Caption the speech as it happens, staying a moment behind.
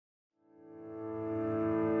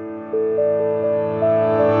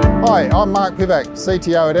Hi, I'm Mark Pivac,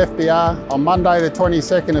 CTO at FBR on Monday the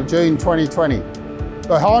 22nd of June 2020.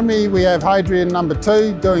 Behind me we have Hadrian number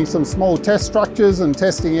 2 doing some small test structures and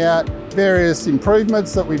testing out various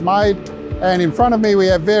improvements that we've made. And in front of me we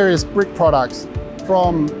have various brick products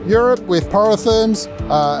from Europe with Porotherms,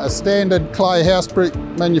 a standard clay house brick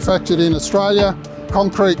manufactured in Australia,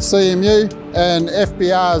 concrete CMU and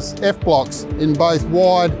FBR's F-blocks in both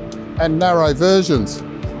wide and narrow versions.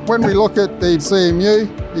 When we look at the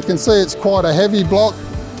CMU, you can see it's quite a heavy block.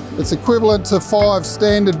 It's equivalent to 5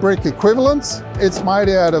 standard brick equivalents. It's made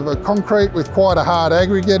out of a concrete with quite a hard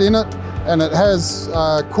aggregate in it, and it has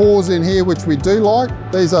cores in here which we do like.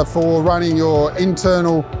 These are for running your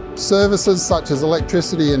internal services such as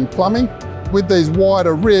electricity and plumbing. With these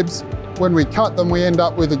wider ribs, when we cut them, we end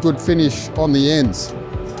up with a good finish on the ends.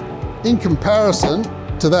 In comparison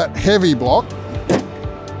to that heavy block,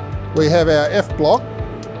 we have our F block.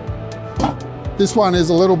 This one is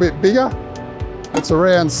a little bit bigger. It's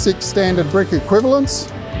around 6 standard brick equivalents.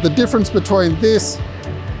 The difference between this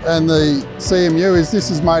and the CMU is this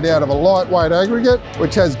is made out of a lightweight aggregate,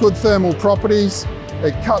 which has good thermal properties.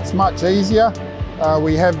 It cuts much easier.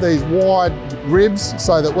 We have these wide ribs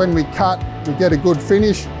so that when we cut, we get a good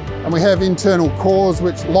finish. And we have internal cores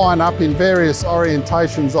which line up in various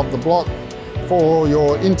orientations of the block for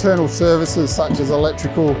your internal services such as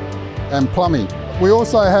electrical and plumbing. We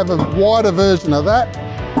also have a wider version of that,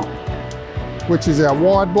 which is our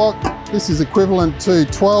wide block. This is equivalent to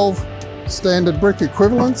 12 standard brick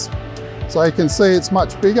equivalents. So you can see it's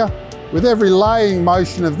much bigger. With every laying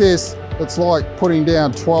motion of this, it's like putting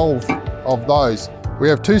down 12 of those. We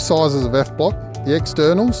have 2 sizes of F block. The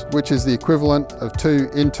externals, which is the equivalent of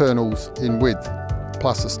 2 internals in width,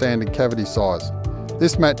 plus a standard cavity size.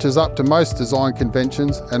 This matches up to most design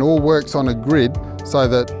conventions and all works on a grid so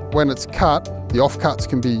that when it's cut, the offcuts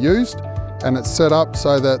can be used, and it's set up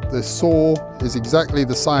so that the saw is exactly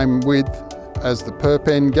the same width as the perp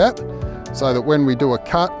end gap, so that when we do a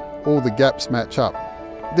cut, all the gaps match up.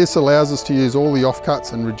 This allows us to use all the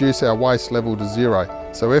offcuts and reduce our waste level to 0.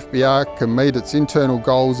 So FBR can meet its internal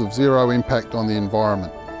goals of 0 impact on the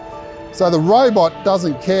environment. So the robot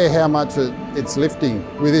doesn't care how much it's lifting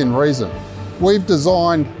within reason. We've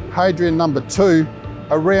designed Hadrian number 2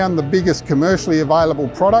 around the biggest commercially available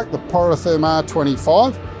product, the Porotherm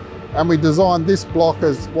R25, and we designed this block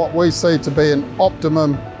as what we see to be an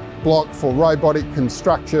optimum block for robotic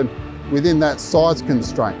construction within that size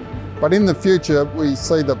constraint. But in the future, we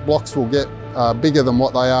see that blocks will get bigger than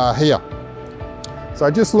what they are here.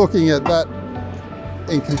 So just looking at that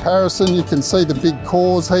in comparison, you can see the big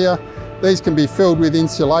cores here. These can be filled with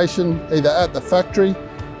insulation either at the factory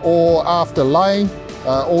or after laying.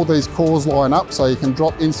 All these cores line up so you can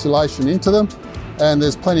drop insulation into them, and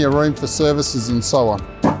there's plenty of room for services and so on.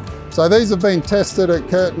 So these have been tested at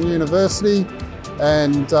Curtin University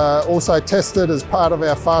and also tested as part of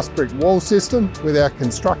our fast brick wall system with our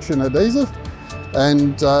construction adhesive.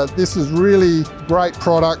 And this is really great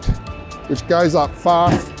product which goes up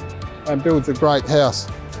fast and builds a great house.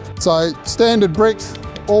 So standard bricks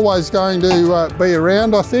always going to be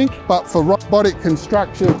around, I think, but for robotic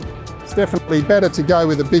construction it's definitely better to go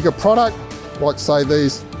with a bigger product, like say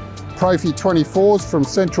these Profi 24s from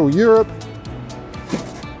Central Europe,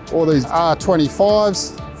 or these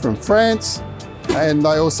R25s from France, and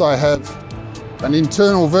they also have an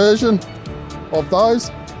internal version of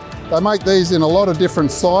those. They make these in a lot of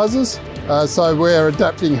different sizes, so we're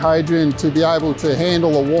adapting Hadrian to be able to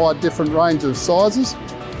handle a wide different range of sizes.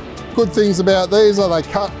 Good things about these are they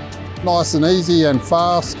cut nice and easy and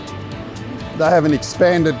fast. They have an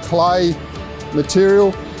expanded clay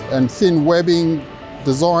material and thin webbing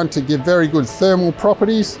designed to give very good thermal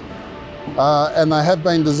properties. And they have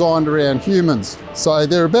been designed around humans. So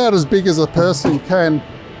they're about as big as a person can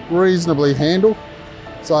reasonably handle.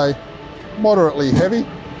 So moderately heavy,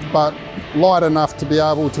 but light enough to be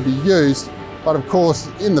able to be used. But of course,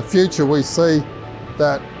 in the future, we see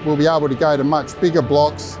that we'll be able to go to much bigger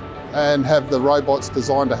blocks and have the robots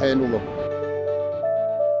designed to handle them.